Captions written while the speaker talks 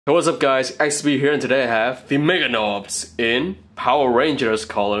Hey, what's up guys, XB here, and today I have the Mega Nobz in Power Rangers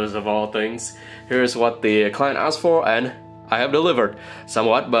colors of all things. Here's what the client asked for and I have delivered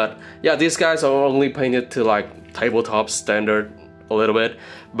somewhat, but yeah, these guys are only painted to like tabletop standard a little bit.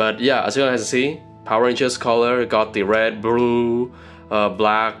 But yeah, as you guys see, Power Rangers color, got the red, blue,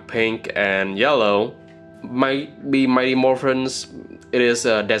 black, pink and yellow. Might be Mighty Morphins. It is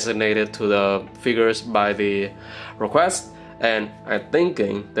designated to the figures by the request. And I'm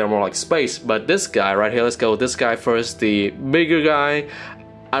thinking they're more like space, but this guy right here, let's go with this guy first, the bigger guy.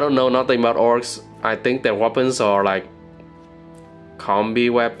 I don't know nothing about orcs. I think their weapons are like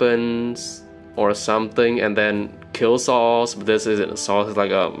combi weapons or something, and then kill saws, but this isn't a saw, it's like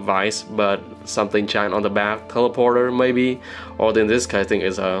a vice, but something giant on the back, teleporter maybe, or then this guy I think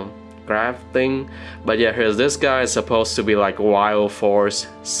is a grab thing. But yeah, here's this guy, it's supposed to be like Wild Force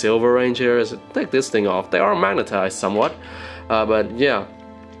Silver Rangers. Take this thing off, they are magnetized somewhat. But yeah,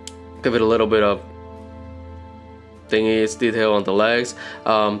 give it a little bit of thingies, detail on the legs.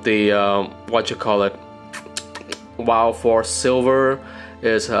 What you call it, Wild Force Silver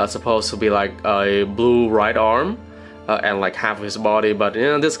is supposed to be like a blue right arm and like half of his body. But you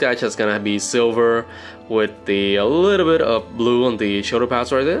know, this guy just gonna be silver with a little bit of blue on the shoulder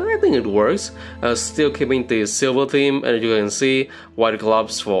pads right there. I think it works. Still keeping the silver theme, and you can see white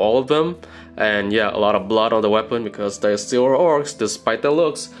gloves for all of them. And yeah, a lot of blood on the weapon because they're still orcs despite their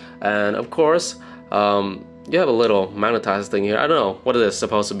looks. And of course, you have a little magnetized thing here. I don't know what it is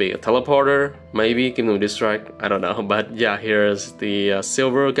supposed to be. A teleporter, maybe, give them a distract. I don't know. But yeah, here's the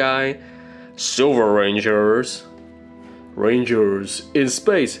silver guy. Silver Rangers. Rangers in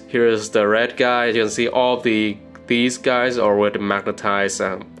space. Here's the red guy. You can see all these guys are with magnetized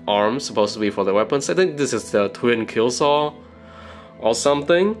arms, supposed to be for the weapons. I think this is the twin kill saw or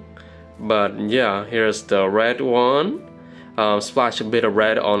something. But yeah, here's the red one. Splash a bit of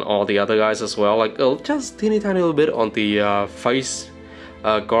red on all the other guys as well, like just teeny tiny little bit on the face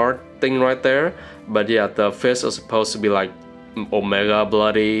guard thing right there. But yeah, the fists are supposed to be like Omega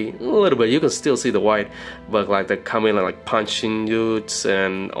bloody a little bit. You can still see the white, but like they're coming like punching dudes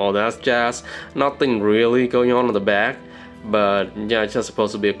and all that jazz. Nothing really going on the back, but yeah, it's just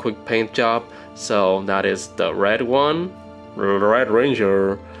supposed to be a quick paint job. So that is the red one, Red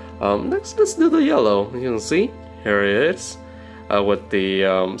Ranger. Let's do the yellow. You can see here it is with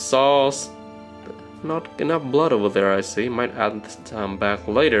the saws. Not enough blood over there, I see. Might add some back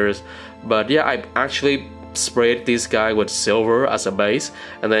later. But yeah, I actually sprayed this guy with silver as a base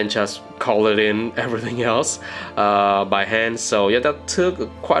and then just colored in everything else by hand. So yeah, that took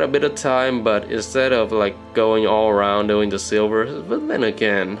quite a bit of time, but instead of like going all around doing the silver, but then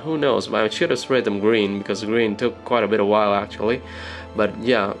again, who knows, I should have sprayed them green because green took quite a bit of while actually. But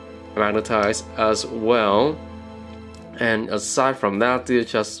yeah, magnetized as well. And aside from that,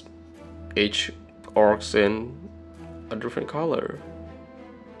 it's just each orcs in a different color.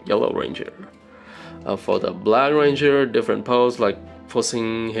 Yellow Ranger. For the Black Ranger, different pose, like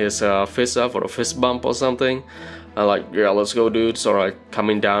pushing his fist up or a fist bump or something. Like, yeah, let's go dudes, or like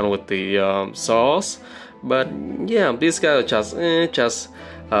coming down with the saws. But yeah, these guys are just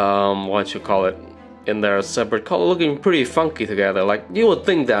what you call it, in their separate color, looking pretty funky together. Like, you would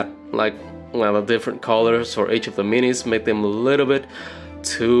think that like, well, the different colors for each of the minis make them a little bit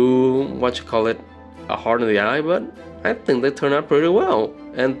too, what you call it, hard in the eye, but I think they turn out pretty well.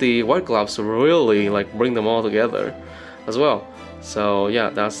 And the white gloves really like bring them all together as well. So yeah,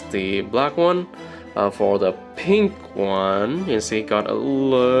 that's the black one. For the pink one, you can see got a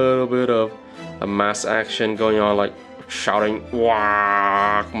little bit of a mass action going on, like shouting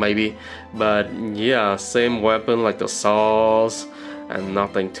 "wah" maybe. But yeah, same weapon like the saws, and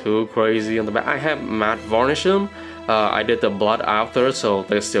nothing too crazy on the back. I have matte varnish them. I did the blood after, so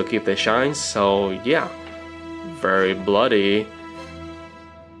they still keep their shine. So yeah, very bloody.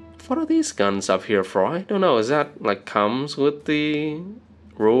 What are these guns up here for? I don't know. Is that like comes with the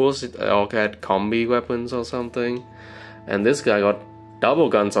rules? It all get combi weapons or something. And this guy got double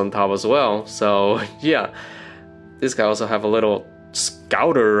guns on top as well. So yeah, this guy also have a little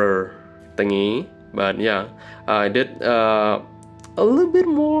scouter thingy. But yeah, I did a little bit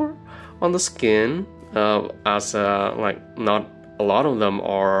more on the skin, as like not a lot of them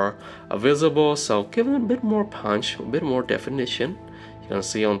are visible. So give it a bit more punch, a bit more definition. You can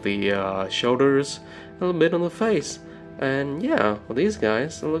see on the shoulders, a little bit on the face. And yeah, well, these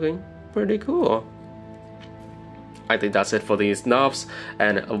guys are looking pretty cool. I think that's it for these knobs,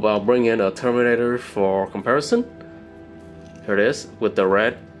 and I'll bring in a Terminator for comparison. Here it is with the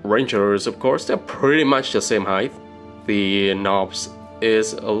Red Rangers. Of course, they're pretty much the same height. The knobs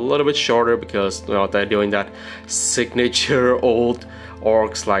is a little bit shorter because, you know, they're doing that signature old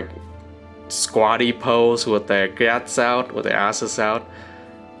orcs like squatty pose with their guts out, with their asses out,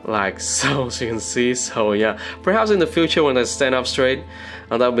 like so, as you can see. So yeah, perhaps in the future when they stand up straight,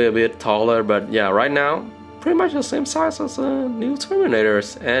 they'll be a bit taller, but yeah, right now pretty much the same size as the new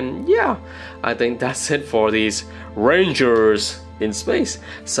Terminators. And yeah, I think that's it for these Rangers in space.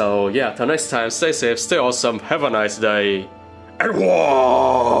 So yeah, till next time, stay safe, stay awesome, have a nice day, and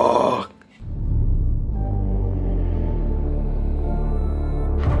walk!